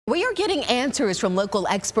We are getting answers from local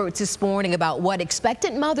experts this morning about what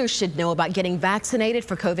expectant mothers should know about getting vaccinated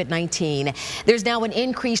for COVID-19. There's now an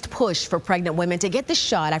increased push for pregnant women to get the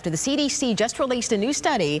shot after the CDC just released a new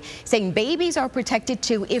study saying babies are protected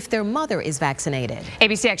too if their mother is vaccinated.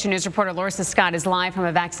 ABC Action News reporter Larissa Scott is live from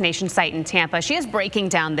a vaccination site in Tampa. She is breaking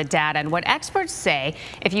down the data and what experts say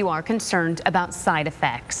if you are concerned about side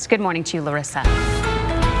effects. Good morning to you, Larissa.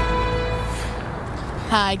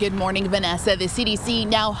 Hi, good morning, Vanessa. The CDC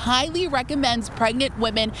now highly recommends pregnant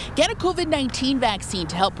women get a COVID-19 vaccine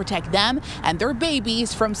to help protect them and their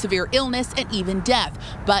babies from severe illness and even death.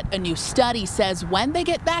 But a new study says when they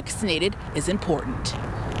get vaccinated is important.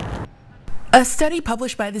 A study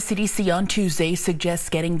published by the CDC on Tuesday suggests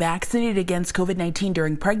getting vaccinated against COVID-19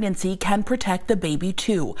 during pregnancy can protect the baby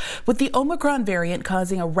too. With the Omicron variant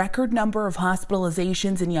causing a record number of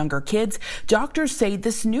hospitalizations in younger kids, doctors say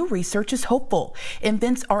this new research is hopeful.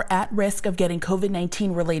 Infants are at risk of getting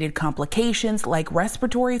COVID-19 related complications like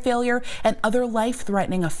respiratory failure and other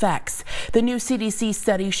life-threatening effects. The new CDC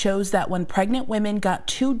study shows that when pregnant women got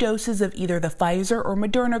 2 doses of either the Pfizer or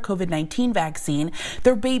Moderna COVID-19 vaccine,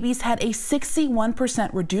 their babies had a 61%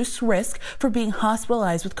 reduced risk for being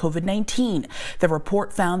hospitalized with COVID-19. The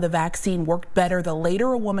report found the vaccine worked better the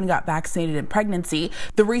later a woman got vaccinated in pregnancy.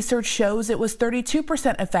 The research shows it was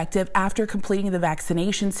 32% effective after completing the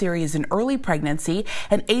vaccination series in early pregnancy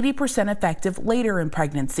and 80% effective later in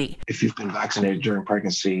pregnancy. If you've been vaccinated during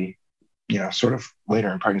pregnancy, sort of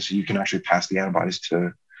later in pregnancy, you can actually pass the antibodies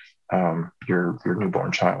to your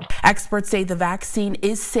newborn child. Experts say the vaccine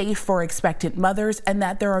is safe for expectant mothers and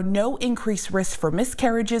that there are no increased risks for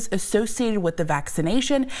miscarriages associated with the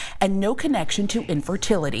vaccination and no connection to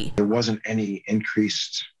infertility. There wasn't any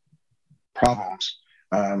increased problems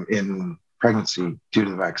in pregnancy due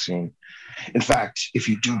to the vaccine. In fact, if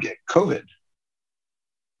you do get COVID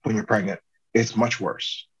when you're pregnant, it's much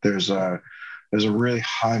worse. There's a really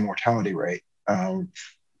high mortality rate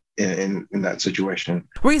in that situation.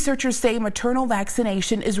 Researchers say maternal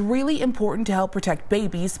vaccination is really important to help protect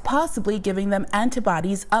babies, possibly giving them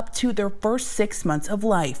antibodies up to their first 6 months of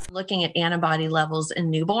life. Looking at antibody levels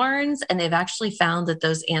in newborns, and they've actually found that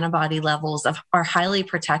those antibody levels are highly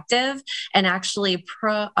protective and actually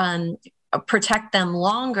protect them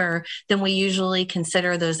longer than we usually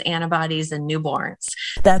consider those antibodies in newborns.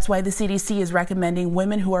 That's why the CDC is recommending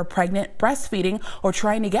women who are pregnant, breastfeeding, or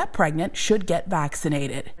trying to get pregnant should get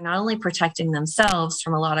vaccinated. Not only protecting themselves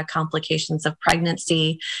from a lot of complications of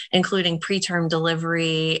pregnancy, including preterm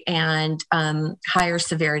delivery and higher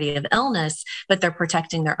severity of illness, but they're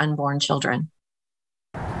protecting their unborn children.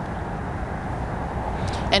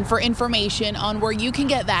 And for information on where you can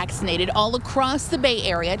get vaccinated all across the Bay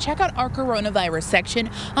Area, check out our coronavirus section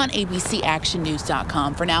on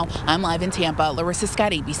abcactionnews.com. For now, I'm live in Tampa. Larissa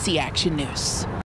Scott, ABC Action News.